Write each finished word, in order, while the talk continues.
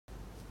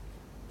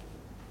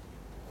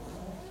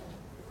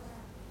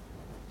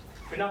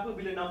Kenapa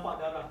bila nampak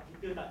darah,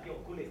 kita tak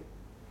tengok kulit?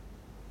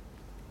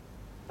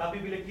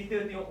 Tapi bila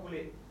kita tengok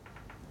kulit,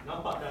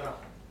 nampak darah.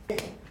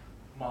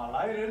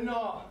 Malay人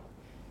哦。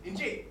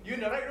Encik, you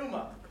in the right room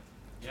ah?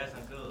 Yes,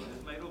 uncle. This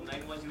is my room,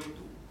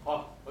 9102.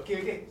 Oh,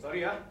 okay.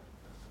 Sorry ah.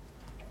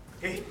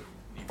 Hey,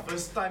 你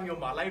first time 有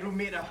马来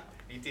roommate 啊？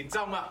你紧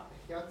张吗？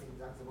要紧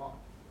张什么？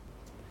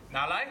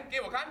拿来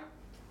给我看。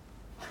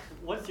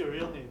 What's your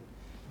real name?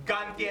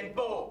 干颠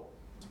波。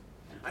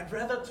I'd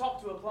rather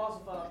talk to a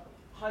class of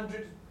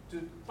 100 to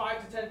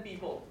 5 to 10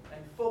 people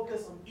and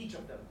focus on each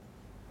of them.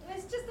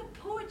 It's just a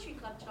poetry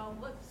club,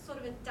 Tom. What sort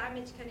of a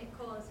damage can it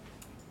cause?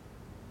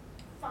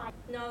 Fine.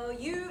 No,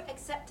 you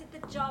accepted the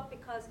job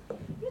because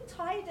you're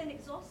tired and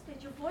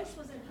exhausted. Your voice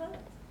wasn't heard.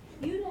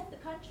 You left the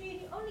country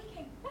and you only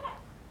came back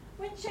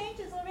when change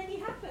has already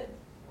happened.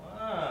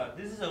 Wah,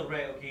 this is a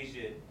rare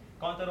occasion.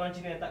 Kau antara orang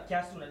Cina yang tak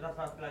kiasu nak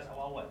datang kelas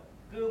awal-awal.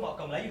 Ke mak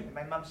kau Melayu?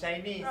 My mom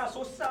Chinese.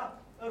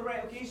 Susah. A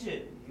rare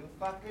occasion. You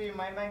fucker, you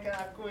main-mainkan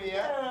aku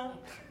ya.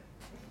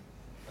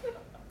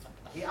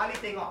 Ali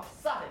tengok,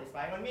 sah dia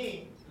spying on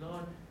me.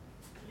 Lord,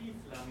 please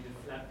allow me to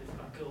slap this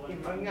fucker one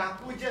time.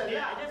 Mengaku je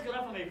Yeah, I lah. just got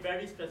off from a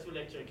very stressful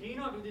lecture. Can you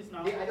not do this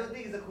now? I don't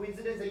think it's a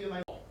coincidence that you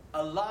my.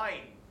 A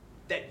line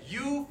that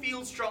you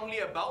feel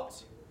strongly about.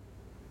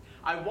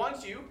 I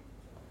want you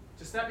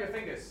to snap your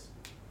fingers.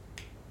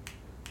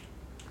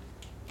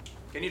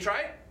 Can you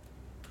try it?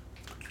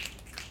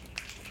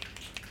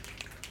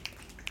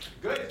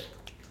 Good.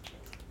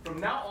 From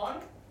now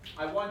on,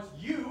 I want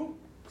you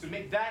to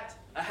make that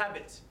a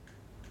habit.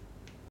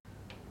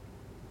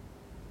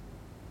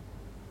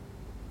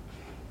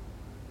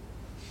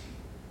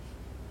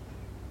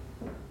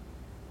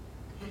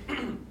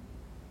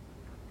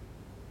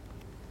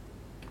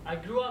 I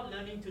grew up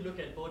learning to look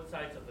at both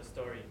sides of the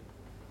story.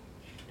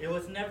 It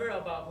was never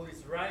about who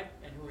is right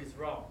and who is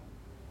wrong.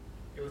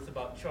 It was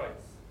about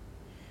choice.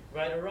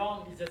 Right or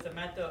wrong is just a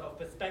matter of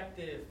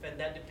perspective, and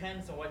that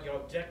depends on what your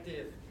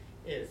objective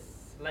is.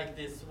 Like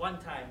this one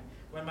time,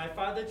 when my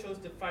father chose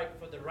to fight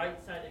for the right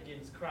side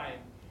against crime,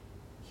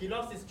 he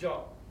lost his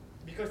job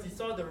because he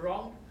saw the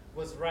wrong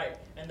was right,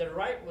 and the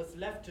right was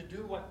left to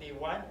do what they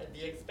want at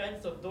the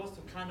expense of those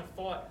who can't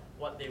afford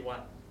what they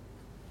want.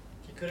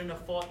 He couldn't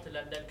afford to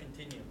let that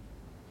continue.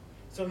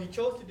 So he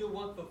chose to do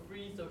work for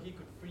free so he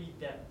could free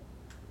them.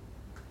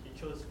 He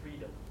chose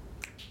freedom.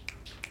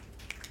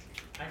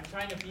 I'm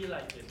trying to be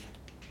like him.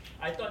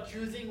 I thought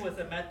choosing was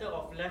a matter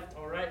of left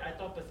or right. I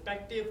thought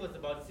perspective was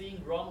about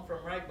seeing wrong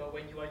from right, but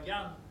when you are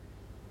young,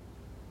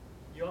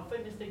 you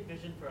often mistake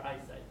vision for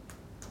eyesight.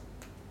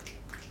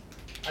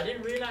 I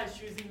didn't realize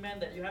choosing meant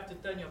that you have to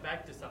turn your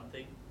back to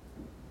something.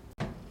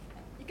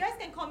 You guys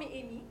can call me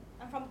Amy.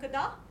 I'm from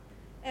Kedah,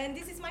 and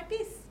this is my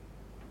piece.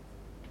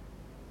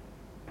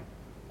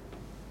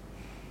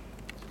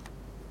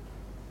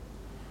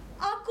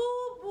 Aku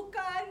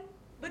bukan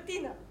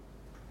betina.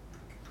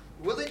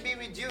 Will it be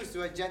reduced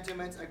to a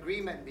gentleman's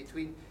agreement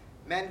between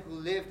men who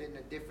lived in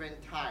a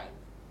different time?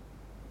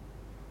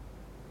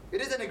 It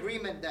is an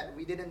agreement that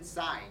we didn't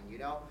sign, you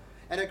know?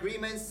 An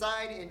agreement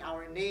signed in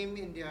our name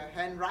in their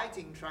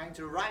handwriting, trying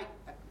to write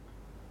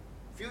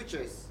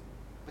futures.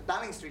 But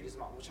Darling Street is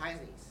not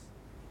Chinese.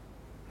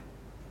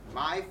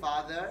 My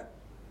father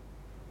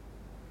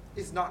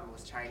is not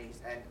most Chinese,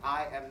 and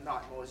I am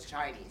not most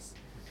Chinese.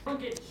 Don't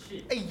get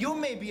shit. Hey, you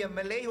may be a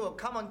Malay who will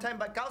come on time,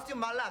 but kau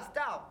still malas,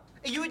 tau.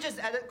 Hey, you just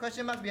added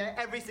question marks behind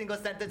every single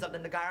sentence of the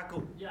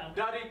negaraku. Yeah.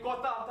 Dari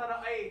kota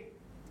tanah air,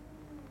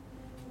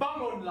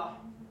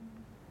 bangunlah.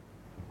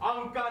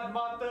 Angkat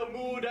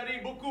matamu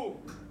dari buku.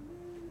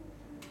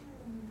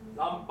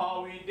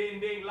 Lampaui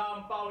dinding,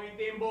 lampaui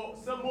tembok,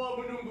 semua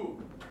menunggu.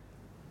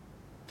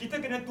 Kita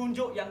kena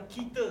tunjuk yang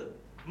kita,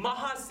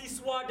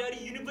 mahasiswa dari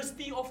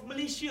University of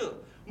Malaysia,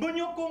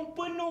 menyokong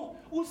penuh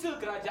usaha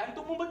kerajaan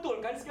untuk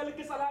membetulkan segala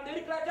kesalahan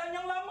dari kerajaan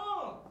yang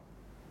lama.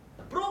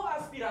 Pro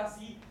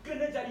aspirasi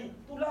kena jadi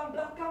tulang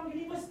belakang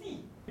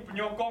universiti.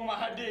 Penyokong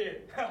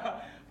Mahathir,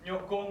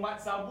 penyokong Mat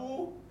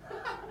Sabu,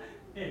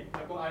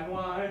 penyokong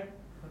Anwar,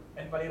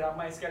 dan paling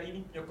ramai sekali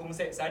ni penyokong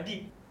Syed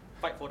Saddiq.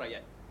 Fight for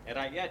rakyat. And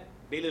rakyat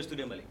bela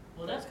student balik.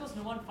 Well, that's because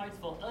no one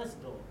fights for us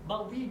though.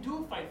 But we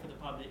do fight for the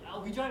public.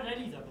 We join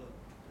rallies, apa?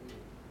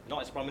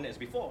 Not as prominent as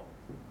before.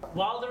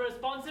 While the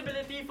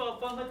responsibility for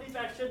affirmative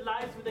action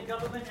lies with the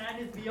government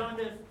and is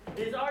beyond us,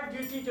 it is our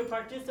duty to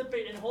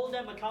participate and hold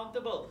them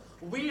accountable.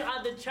 We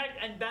are the check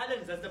and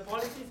balance as the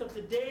policies of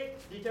today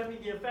determine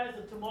the affairs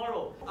of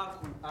tomorrow.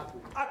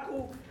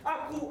 Aku,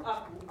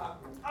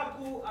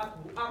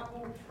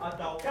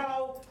 atau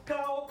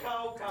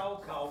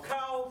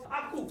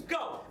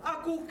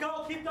kau,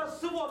 kita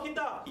semua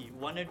kita.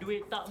 Warna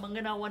duit tak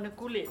mengenal warna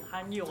kulit,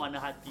 hanya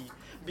warna hati.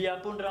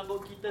 Biarpun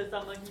rambut kita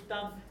sama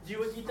hitam,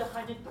 jiwa kita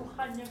hanya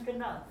Tuhan yang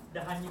kenal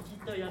dan hanya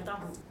kita yang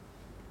tahu.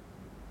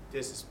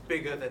 This is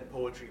bigger than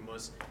poetry,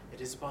 Mus.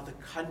 It is about the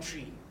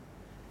country.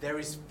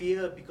 There is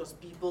fear because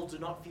people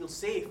do not feel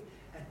safe,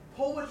 and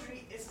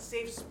poetry is a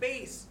safe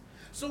space.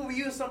 So we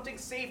use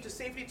something safe to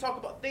safely talk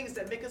about things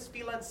that make us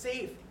feel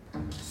unsafe.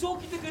 So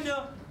kita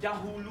kena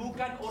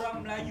dahulukan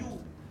orang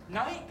Melayu,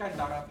 naikkan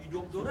taraf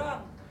hidup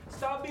dorang.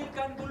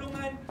 stabilkan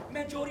golongan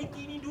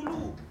majoriti ni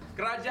dulu.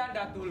 Kerajaan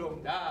dah tolong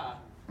dah.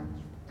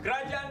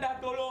 Kerajaan dah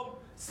tolong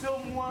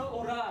semua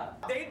orang.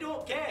 They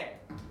don't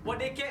care. What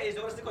they care is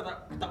orang rasa kau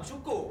tak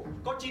bersyukur.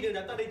 Kau Cina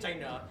datang dari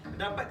China,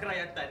 dapat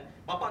kerakyatan.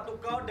 Bapak tu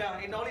kau dah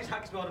acknowledge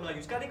hak sebagai orang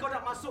Melayu. Sekarang ni kau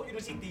nak masuk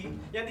universiti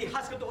yang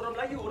dihaskan untuk orang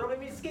Melayu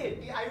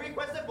miskin. I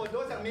requested for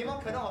those yang memang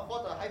cannot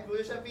afford the high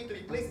tuition fee to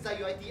be placed inside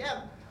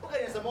UiTM. Bukan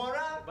yang semua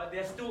orang. But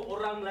there's still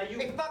orang Melayu.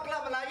 Fuck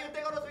lah Melayu,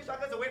 take all those rich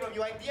fuckers away from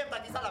UiTM,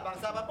 tak kisahlah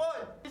bangsa apapun.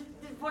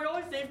 For your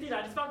own safety,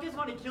 lah. These fuckers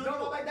want to kill you.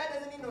 No, my dad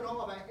doesn't need to know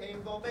about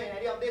involvement in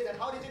any of this. And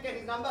how did you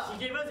get his number? He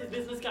gave us his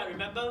business card,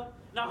 remember?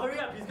 Now hurry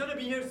up, he's gonna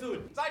be here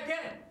soon. Saya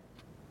can.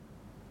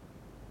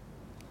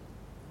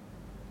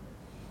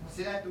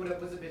 Sit down to the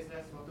person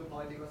business for 2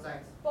 political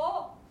science.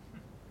 Oh,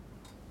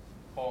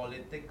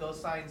 Political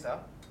science,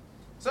 ah.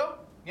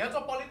 So, ni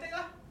做 politik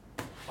lah.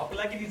 Apa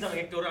lagi Nizam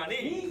dengan korang ni?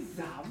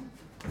 Nizam?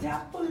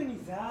 Siapa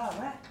Nizam?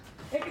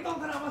 Kita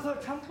tak nak masuk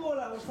campur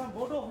lah urusan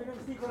bodoh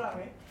universiti korang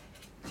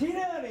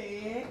Cina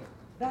ni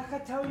dah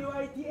kacau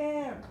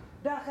UiTM,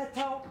 dah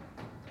kacau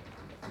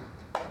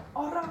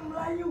orang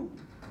Melayu.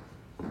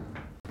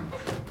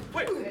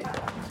 Wait.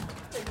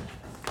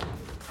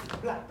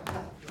 Belah.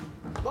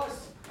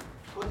 Bos,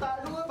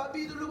 kotak dulu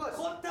babi dulu bos.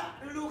 Kotak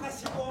dulu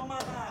kasih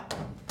Omar.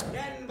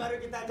 Dan baru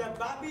kita ajar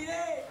babi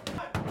ni.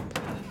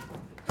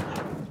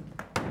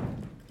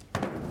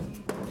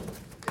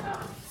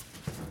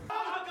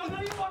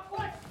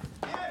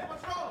 Yeah,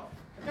 what's wrong?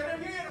 I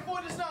can't hear you on the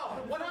phone just now.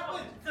 What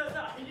happened? Sir,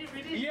 we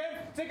need...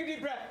 Ian, take a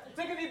deep breath.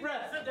 Take a deep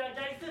breath. Sir, the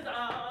gangsters,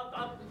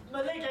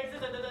 Malay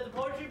gangsters, the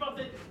poetry box,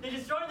 they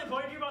destroyed the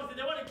poetry box and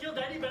they want to kill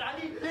Daddy, but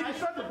Ali... They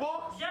destroyed the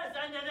box? Yes,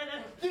 and...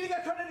 You think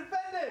I tried to